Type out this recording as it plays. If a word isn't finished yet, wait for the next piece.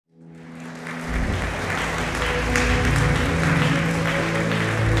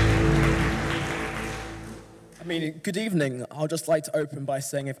Good evening. I'd just like to open by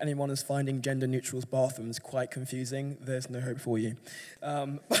saying if anyone is finding gender-neutral bathrooms quite confusing, there's no hope for you.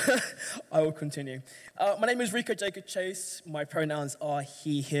 I will continue. My name is Rico Chace. My pronouns are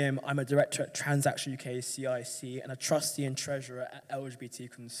he, him. I'm a director at Transaction UK CIC and a trustee and treasurer at LGBT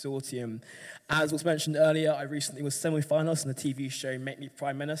Consortium. As was mentioned earlier, I recently was semi-finalist in the TV show Make Me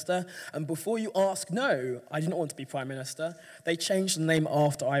Prime Minister. And before you ask, no, I didn't want to be Prime Minister. They changed the name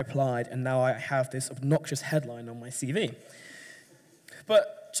after I applied, and now I have this obnoxious headline on my CV.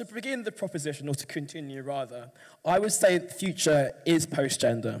 But to begin the proposition, or to continue rather, I would say the future is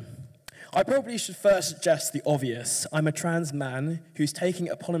post-gender. I probably should first suggest the obvious. I'm a trans man who's taking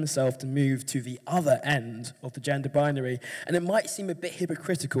it upon himself to move to the other end of the gender binary, and it might seem a bit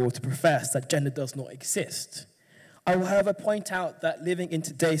hypocritical to profess that gender does not exist. I will, however, point out that living in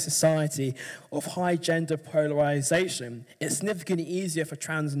today's society of high gender polarization, it's significantly easier for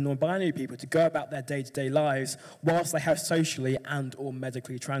trans and non-binary people to go about their day-to-day lives whilst they have socially and or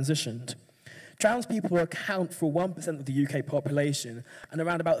medically transitioned. Trans people account for 1% of the UK population, and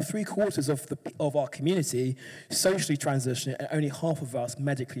around about 3/4 of our community socially transition, and only half of us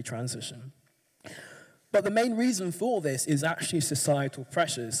medically transition. But the main reason for this is actually societal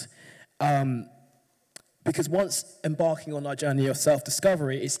pressures. Because once embarking on our journey of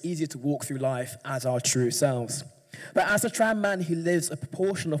self-discovery, it's easier to walk through life as our true selves. But as a trans man who lives a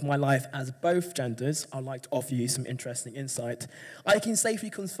proportion of my life as both genders, I'd like to offer you some interesting insight. I can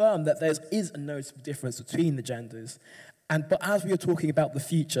safely confirm that there is a noticeable difference between the genders. But as we are talking about the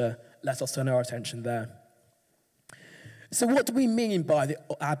future, let us turn our attention there. So what do we mean by the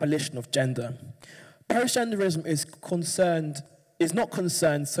abolition of gender? Postgenderism is not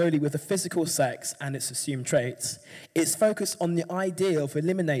concerned solely with the physical sex and its assumed traits. It's focused on the idea of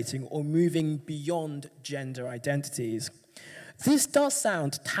eliminating or moving beyond gender identities. This does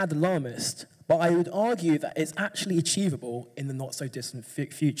sound tad alarmist, but I would argue that it's actually achievable in the not-so-distant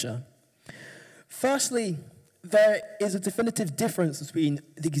future. Firstly, there is a definitive difference between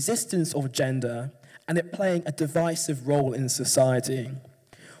the existence of gender and it playing a divisive role in society.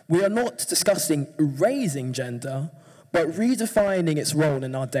 We are not discussing erasing gender, but redefining its role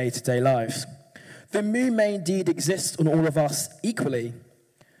in our day-to-day lives. The moon may indeed exist on all of us equally,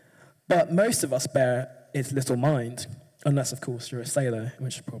 but most of us bear its little mind, unless, of course, you're a sailor,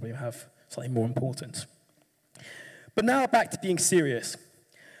 which you probably have something more important. But now back to being serious.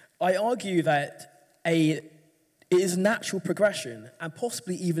 I argue that it is a natural progression, and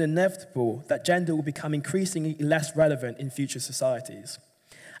possibly even inevitable, that gender will become increasingly less relevant in future societies.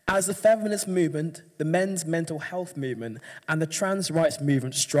 As the feminist movement, the men's mental health movement, and the trans rights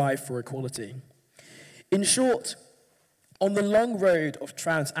movement strive for equality. In short, on the long road of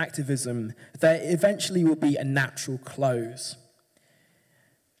trans activism, there eventually will be a natural close.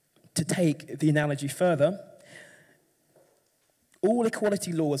 To take the analogy further, all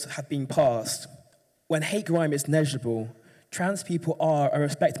equality laws have been passed. When hate crime is negligible, trans people are a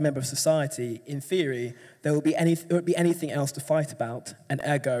respected member of society. In theory, there won't be anything else to fight about, and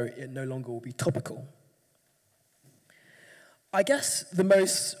ergo, it no longer will be topical. I guess the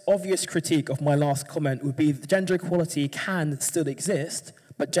most obvious critique of my last comment would be that gender equality can still exist,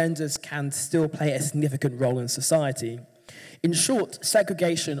 but genders can still play a significant role in society. In short,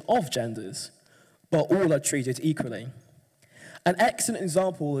 segregation of genders, but all are treated equally. An excellent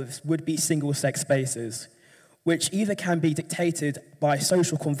example of this would be single-sex spaces, which either can be dictated by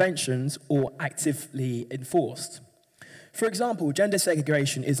social conventions or actively enforced. For example, gender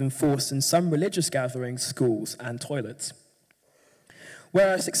segregation is enforced in some religious gatherings, schools, and toilets.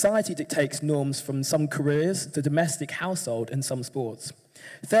 Whereas society dictates norms from some careers, the domestic household, and some sports.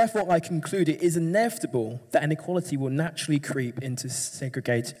 Therefore, I conclude it is inevitable that inequality will naturally creep into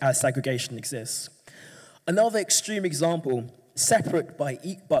as segregation exists. Another extreme example, separate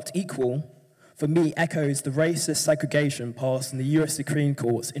but equal, for me, echoes the racist segregation passed in the US Supreme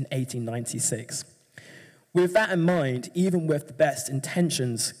Court in 1896. With that in mind, even with the best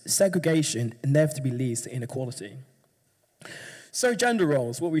intentions, segregation inevitably leads to inequality. So gender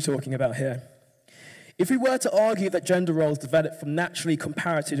roles, what are we talking about here? If we were to argue that gender roles develop from naturally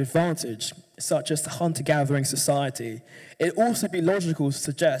comparative advantage, such as the hunter-gathering society, it would also be logical to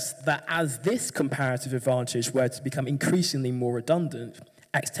suggest that as this comparative advantage were to become increasingly more redundant,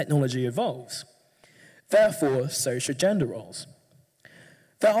 as technology evolves. Therefore, so should gender roles.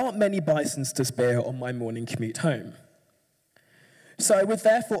 There aren't many bisons to spare on my morning commute home. So I would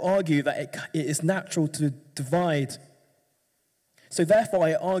therefore argue that it is natural to divide. So therefore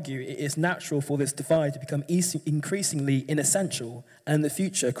I argue it is natural for this divide to become increasingly inessential and in the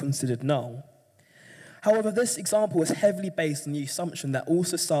future considered null. However, this example is heavily based on the assumption that all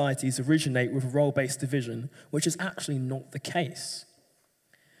societies originate with a role-based division, which is actually not the case.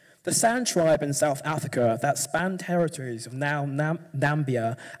 The San tribe in South Africa that spanned territories of now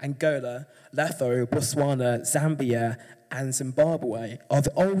Namibia, Angola, Lesotho, Botswana, Zambia, and Zimbabwe are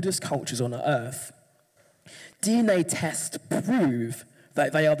the oldest cultures on Earth. DNA tests prove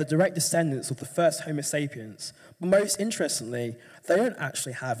that they are the direct descendants of the first Homo sapiens, but most interestingly, they don't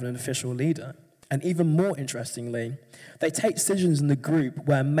actually have an official leader. And even more interestingly, they take decisions in the group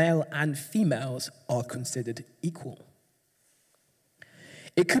where male and females are considered equal.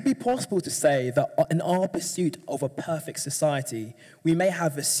 It could be possible to say that in our pursuit of a perfect society, we may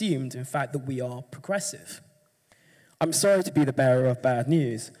have assumed, in fact, that we are progressive. I'm sorry to be the bearer of bad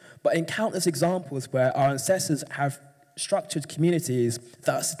news, but in countless examples where our ancestors have structured communities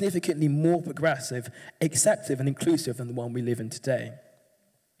that are significantly more progressive, acceptive, and inclusive than the one we live in today.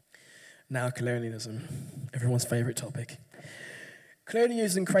 Now, colonialism, everyone's favorite topic.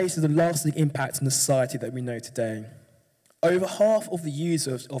 Colonialism created a lasting impact on the society that we know today. Over half of the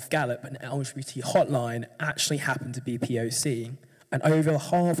users of Gallup and LGBT Hotline actually happen to be POC, and over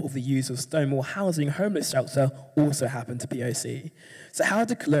half of the users of Stonewall Housing Homeless Shelter also happen to POC. So how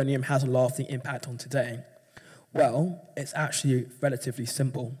did colonialism have a lasting impact on today? Well, it's actually relatively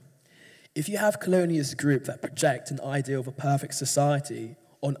simple. If you have colonialist groups that project an ideal of a perfect society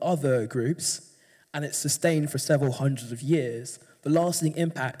on other groups, and it's sustained for several hundreds of years, the lasting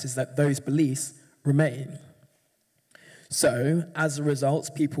impact is that those beliefs remain. So, as a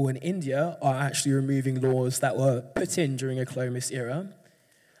result, people in India are actually removing laws that were put in during a colonialist era,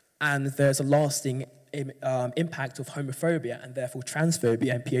 and there's a lasting impact of homophobia and therefore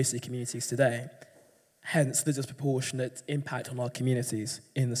transphobia in POC communities today. Hence, the disproportionate impact on our communities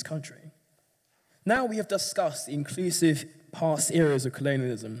in this country. Now we have discussed the inclusive past eras of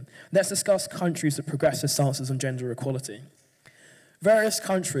colonialism. Let's discuss countries with progressive stances on gender equality. Various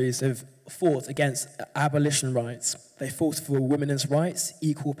countries have fought against abolition rights. They fought for women's rights,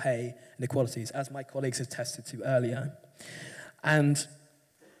 equal pay, and equalities, as my colleagues attested to earlier. And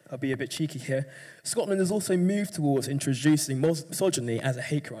I'll be a bit cheeky here. Scotland has also moved towards introducing misogyny as a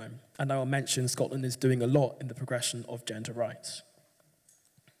hate crime, and I will mention Scotland is doing a lot in the progression of gender rights.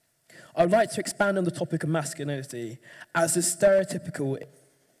 I would like to expand on the topic of masculinity as these stereotypical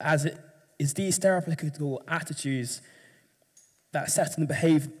attitudes that set in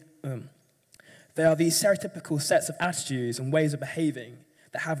behave. There are these stereotypical sets of attitudes and ways of behaving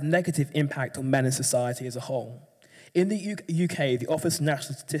that have negative impact on men in society as a whole. In the UK, the Office of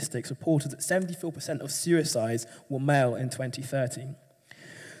National Statistics reported that 74% of suicides were male in 2013.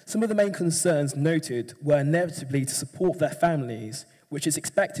 Some of the main concerns noted were inevitably to support their families, which is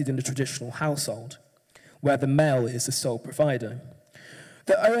expected in the traditional household, where the male is the sole provider.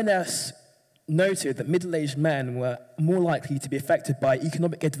 The ONS noted that middle-aged men were more likely to be affected by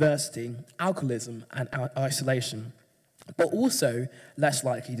economic adversity, alcoholism, and isolation, but also less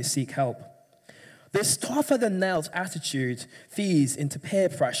likely to seek help. This tougher-than-nails attitude feeds into peer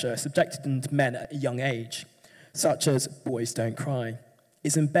pressure subjected to men at a young age, such as boys don't cry.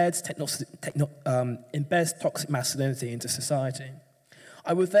 It embeds toxic masculinity into society.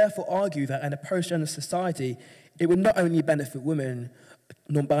 I would therefore argue that in a post-gender society, it would not only benefit women,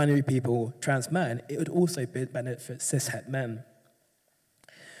 non-binary people, trans men, it would also benefit cishet men.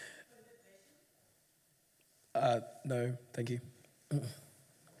 No, thank you.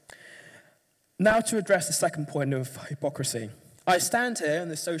 Now to address the second point of hypocrisy. I stand here in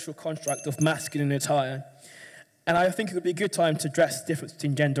the social construct of masculine attire, and I think it would be a good time to address the difference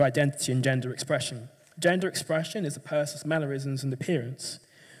between gender identity and gender expression. Gender expression is a person's mannerisms and appearance.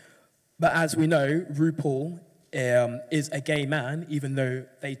 But as we know, RuPaul is a gay man, even though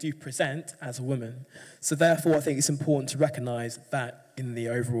they do present as a woman. So therefore, I think it's important to recognize that in the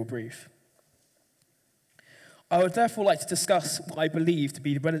overall brief. I would therefore like to discuss what I believe to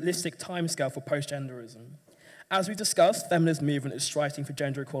be the realistic timescale for post-genderism. As we discussed, the feminist movement is striving for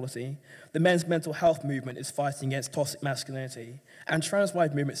gender equality, the men's mental health movement is fighting against toxic masculinity, and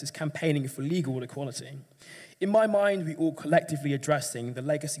trans-wide movements is campaigning for legal equality. In my mind, we all collectively addressing the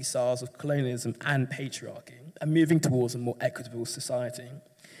legacy scars of colonialism and patriarchy, and moving towards a more equitable society.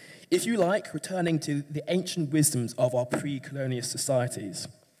 If you like, returning to the ancient wisdoms of our pre-colonial societies.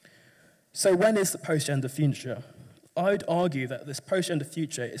 So when is the post-gender future? I would argue that this post-gender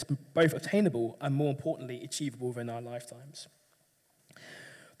future is both attainable and, more importantly, achievable within our lifetimes.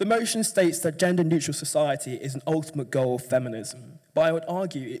 The motion states that gender-neutral society is an ultimate goal of feminism, but I would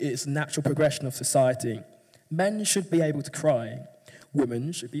argue it is a natural progression of society. Men should be able to cry.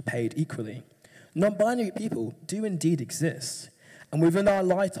 Women should be paid equally. Non-binary people do indeed exist, And within our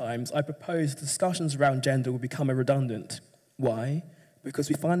lifetimes, I propose discussions around gender will become redundant. Why? Because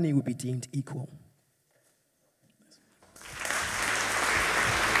we finally will be deemed equal.